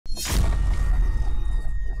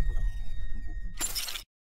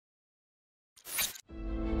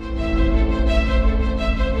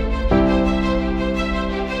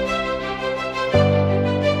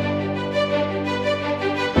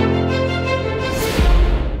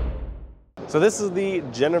So this is the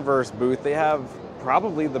Generverse booth. They have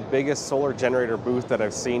probably the biggest solar generator booth that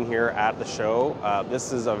I've seen here at the show.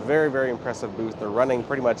 This is a very, very impressive booth. They're running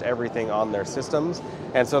pretty much everything on their systems.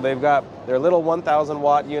 And so they've got their little 1,000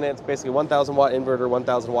 watt units, basically 1,000 watt inverter,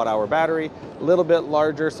 1,000 watt hour battery, a little bit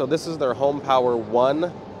larger. So this is their Home Power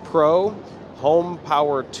 1 Pro, Home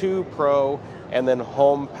Power 2 Pro, and then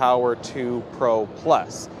Home Power 2 Pro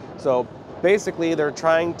Plus. So basically, they're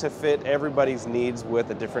trying to fit everybody's needs with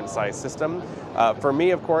a different size system. For me,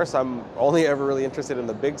 of course, I'm only ever really interested in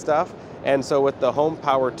the big stuff. And so with the Home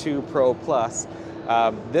Power 2 Pro Plus,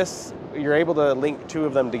 you're able to link two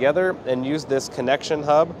of them together and use this connection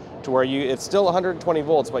hub to where it's still 120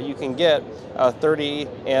 volts, but you can get a 30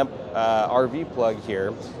 amp RV plug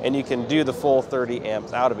here, and you can do the full 30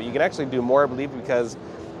 amps out of it. You can actually do more, I believe, because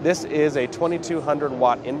this is a 2200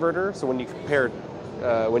 watt inverter. So when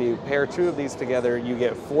you pair two of these together, you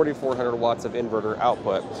get 4,400 watts of inverter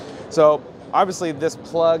output. So obviously this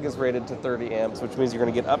plug is rated to 30 amps, which means you're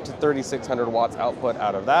going to get up to 3,600 watts output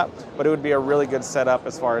out of that. But it would be a really good setup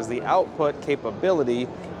as far as the output capability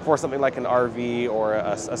for something like an RV or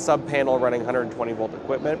a sub panel running 120 volt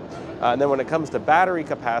equipment. And then when it comes to battery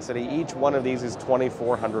capacity, each one of these is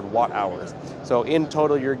 2,400 watt hours. So in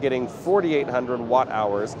total, you're getting 4,800 watt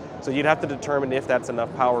hours. So you'd have to determine if that's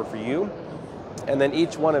enough power for you. And then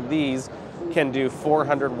each one of these can do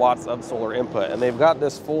 400 watts of solar input. And they've got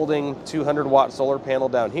this folding 200 watt solar panel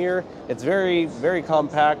down here. It's very, very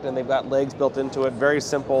compact, and they've got legs built into it. Very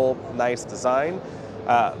simple, nice design.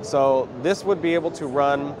 So this would be able to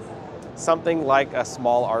run something like a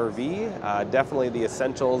small RV, definitely the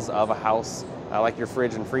essentials of a house, like your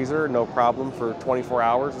fridge and freezer, no problem for 24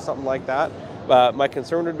 hours or something like that. My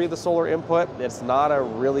concern would be the solar input. It's not a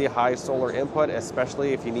really high solar input,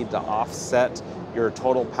 especially if you need to offset your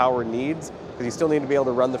total power needs, because you still need to be able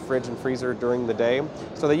to run the fridge and freezer during the day.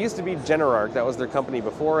 So they used to be Generverse, that was their company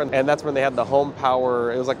before, and that's when they had the Home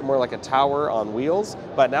Power. It was more like a tower on wheels,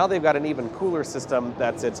 but now they've got an even cooler system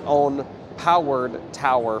that's its own powered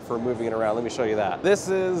tower for moving it around. Let me show you that. This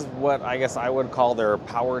is what I guess I would call their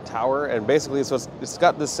power tower, and basically so it's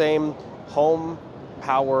got the same Home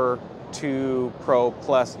Power 2 Pro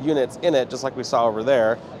Plus units in it, just like we saw over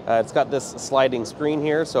there. It's got this sliding screen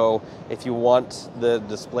here, so if you want the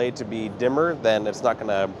display to be dimmer, then it's not going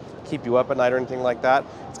to keep you up at night or anything like that.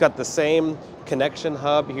 It's got the same connection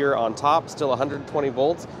hub here on top, still 120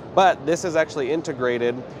 volts, but this is actually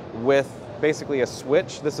integrated with basically a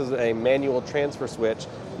switch. This is a manual transfer switch.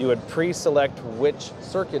 You would pre-select which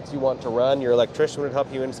circuits you want to run. Your electrician would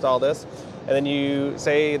help you install this. And then you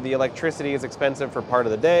say the electricity is expensive for part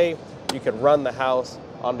of the day. You could run the house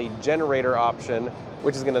on the generator option,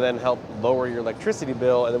 which is going to then help lower your electricity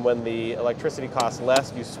bill. And then when the electricity costs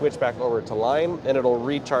less, you switch back over to line, and it'll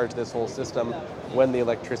recharge this whole system when the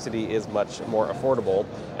electricity is much more affordable.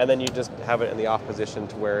 And then you just have it in the off position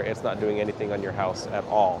to where it's not doing anything on your house at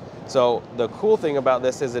all. So the cool thing about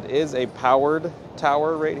this is it is a powered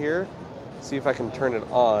tower right here. See if I can turn it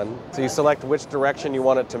on. So you select which direction you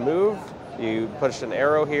want it to move. You push an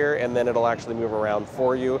arrow here, and then it'll actually move around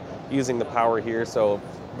for you using the power here. So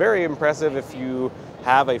very impressive if you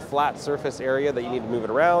have a flat surface area that you need to move it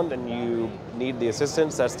around and you need the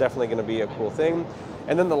assistance. That's definitely going to be a cool thing.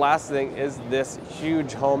 And then the last thing is this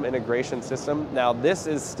huge home integration system. Now this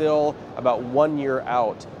is still about 1 year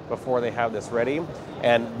out before they have this ready.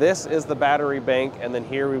 And this is the battery bank, and then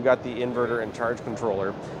here we've got the inverter and charge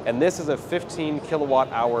controller. And this is a 15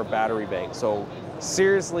 kilowatt hour battery bank. So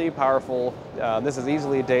seriously powerful. This is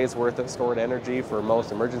easily a day's worth of stored energy for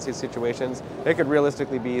most emergency situations. It could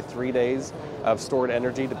realistically be 3 days of stored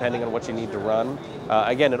energy depending on what you need to run.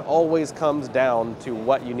 Again, it always comes down to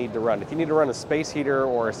what you need to run. If you need to run a space heater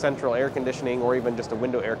or a central air conditioning or even just a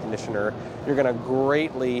window air conditioner, you're going to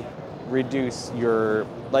greatly reduce your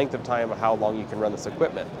length of time of how long you can run this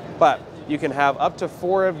equipment. But you can have up to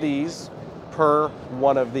 4 of these per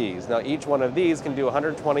one of these. Now each one of these can do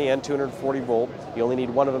 120 and 240 volt. You only need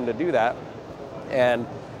one of them to do that. And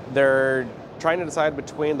they're trying to decide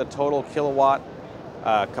between the total kilowatt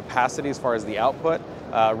capacity as far as the output.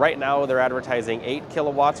 Right now they're advertising 8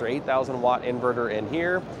 kilowatts or 8,000 watt inverter in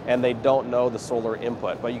here, and they don't know the solar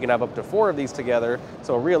input, but you can have up to 4 of these together.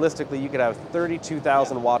 So realistically you could have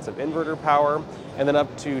 32,000 watts of inverter power and then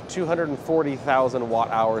up to 240,000 watt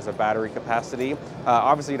hours of battery capacity.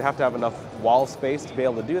 Obviously you'd have to have enough wall space to be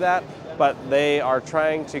able to do that, but they are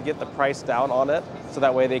trying to get the price down on it so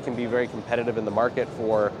that way they can be very competitive in the market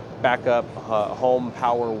for backup home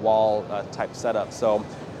power wall type setup. So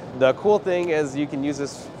The cool thing is you can use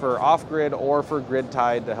this for off-grid or for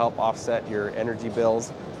grid-tied to help offset your energy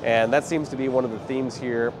bills. And that seems to be one of the themes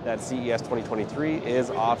here at CES 2023 is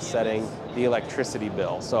offsetting the electricity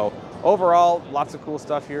bill. So overall, lots of cool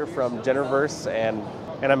stuff here from Generverse, and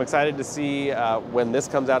I'm excited to see when this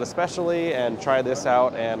comes out especially and try this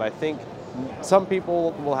out. And I think some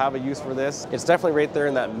people will have a use for this. It's definitely right there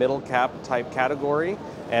in that middle cap type category.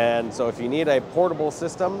 And so if you need a portable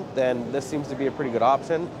system, then this seems to be a pretty good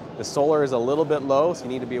option. The solar is a little bit low, so you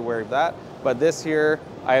need to be aware of that. But this here,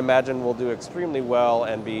 I imagine will do extremely well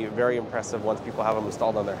and be very impressive once people have them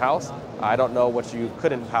installed on their house. I don't know what you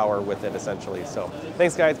couldn't power with it essentially. So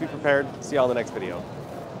thanks guys, be prepared. See you all in the next video.